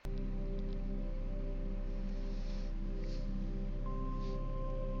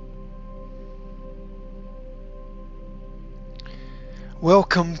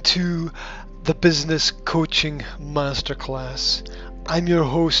Welcome to the Business Coaching Masterclass. I'm your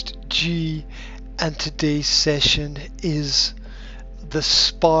host, G, and today's session is the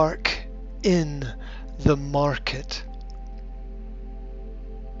spark in the market.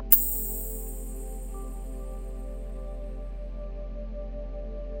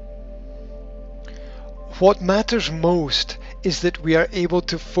 What matters most is that we are able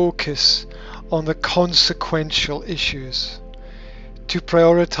to focus on the consequential issues, to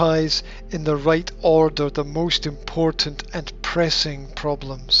prioritize in the right order the most important and pressing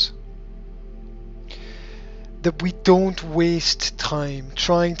problems. That we don't waste time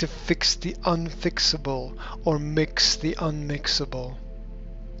trying to fix the unfixable or mix the unmixable.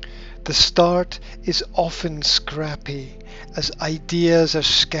 The start is often scrappy as ideas are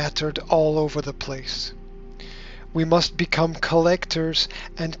scattered all over the place. We must become collectors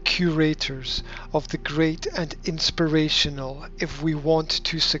and curators of the great and inspirational if we want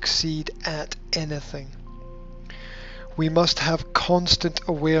to succeed at anything. We must have constant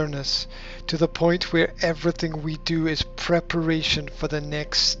awareness to the point where everything we do is preparation for the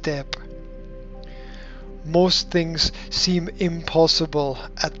next step. Most things seem impossible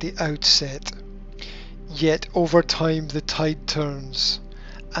at the outset, yet over time the tide turns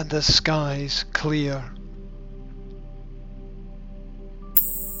and the skies clear.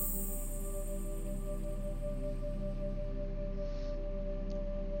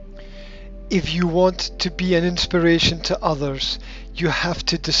 If you want to be an inspiration to others, you have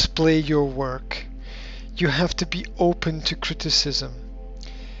to display your work. You have to be open to criticism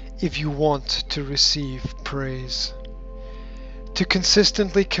if you want to receive praise. To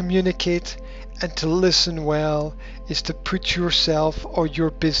consistently communicate and to listen well is to put yourself or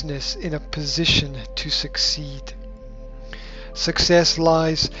your business in a position to succeed. Success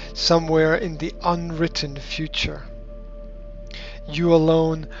lies somewhere in the unwritten future. You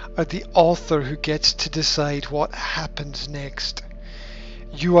alone are the author who gets to decide what happens next.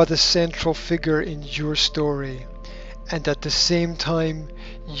 You are the central figure in your story, and at the same time,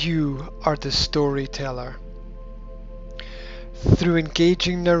 you are the storyteller. Through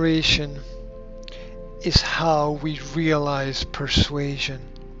engaging narration is how we realize persuasion.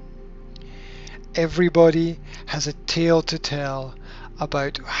 Everybody has a tale to tell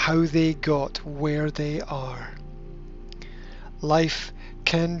about how they got where they are. Life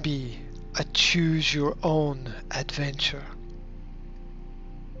can be a choose-your-own adventure.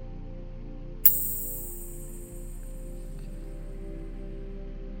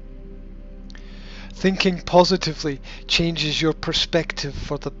 Thinking positively changes your perspective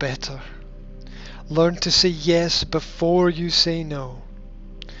for the better. Learn to say yes before you say no.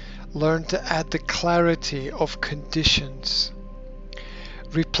 Learn to add the clarity of conditions.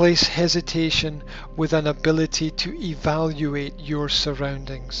 Replace hesitation with an ability to evaluate your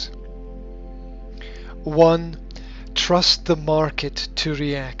surroundings. 1. Trust the market to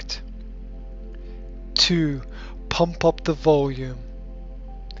react. 2. Pump up the volume.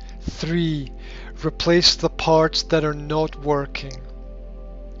 3. Replace the parts that are not working.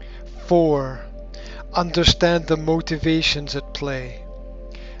 4. Understand the motivations at play.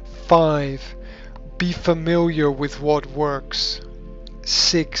 5. Be familiar with what works.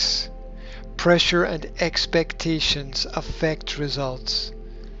 6. Pressure and expectations affect results.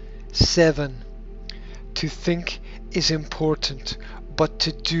 7. To think is important, but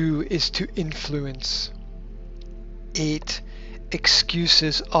to do is to influence. 8.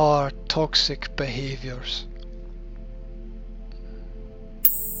 Excuses are toxic behaviors.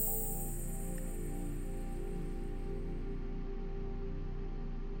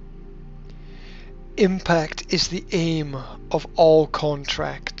 Impact is the aim of all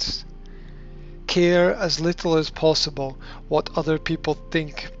contracts. Care as little as possible what other people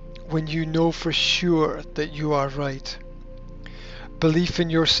think when you know for sure that you are right. Belief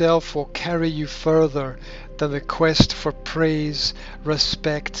in yourself will carry you further than the quest for praise,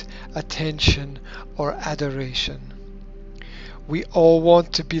 respect, attention, or adoration. We all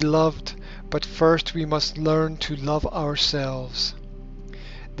want to be loved, but first we must learn to love ourselves.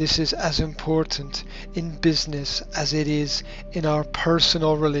 This is as important in business as it is in our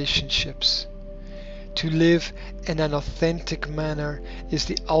personal relationships. To live in an authentic manner is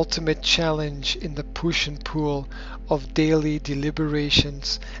the ultimate challenge in the push and pull of daily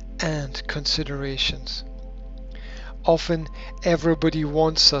deliberations and considerations. Often everybody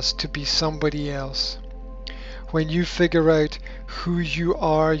wants us to be somebody else. When you figure out who you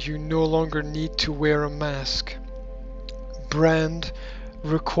are, you no longer need to wear a mask. Brand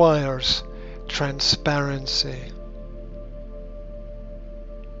requires transparency.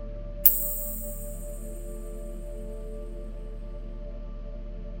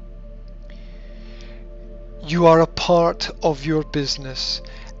 You are a part of your business,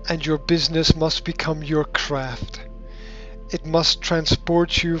 and your business must become your craft. It must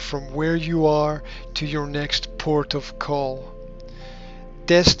transport you from where you are to your next port of call.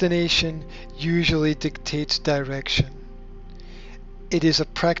 Destination usually dictates direction. It is a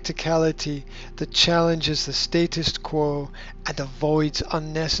practicality that challenges the status quo and avoids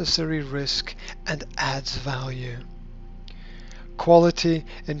unnecessary risk and adds value. Quality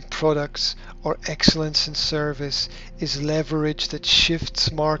in products or excellence in service is leverage that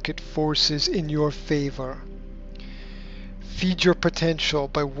shifts market forces in your favor. Feed your potential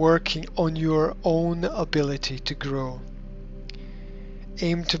by working on your own ability to grow.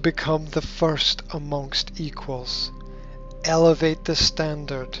 Aim to become the first amongst equals. Elevate the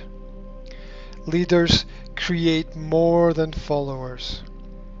standard. Leaders create more than followers.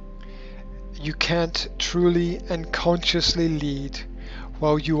 You can't truly and consciously lead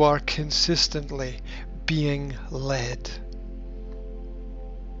while you are consistently being led.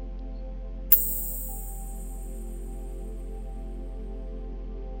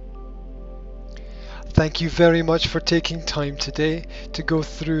 Thank you very much for taking time today to go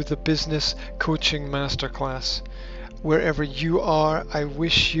through the Business Coaching Masterclass. Wherever you are, I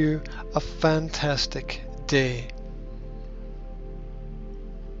wish you a fantastic day.